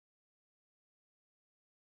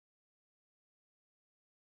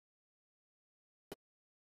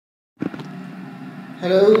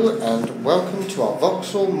Hello and welcome to our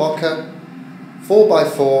Vauxhall Mocha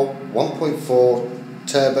 4x4 1.4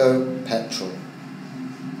 turbo petrol.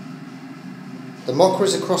 The Mocha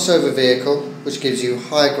is a crossover vehicle which gives you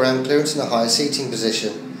higher ground clearance and a higher seating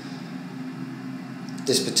position.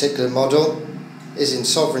 This particular model is in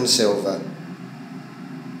Sovereign Silver.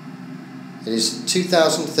 It is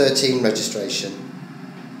 2013 registration.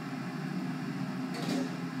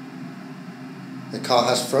 The car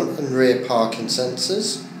has front and rear parking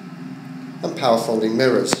sensors and power folding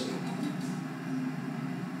mirrors.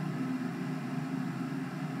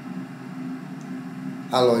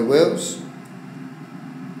 Alloy wheels,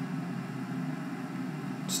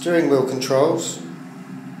 steering wheel controls.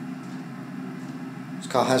 This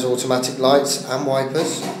car has automatic lights and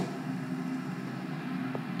wipers.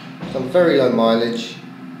 Some very low mileage.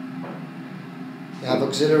 You have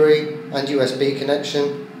auxiliary and USB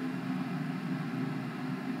connection.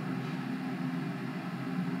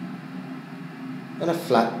 And a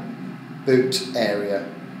flat boot area.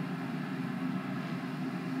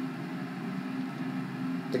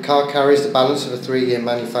 The car carries the balance of a 3-year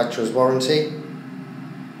manufacturer's warranty.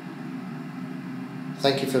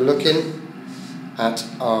 Thank you for looking at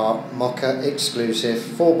our Mocha exclusive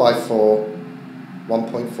 4x4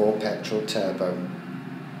 1.4 petrol turbo.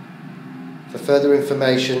 For further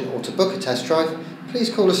information or to book a test drive,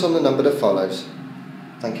 please call us on the number that follows.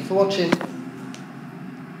 Thank you for watching.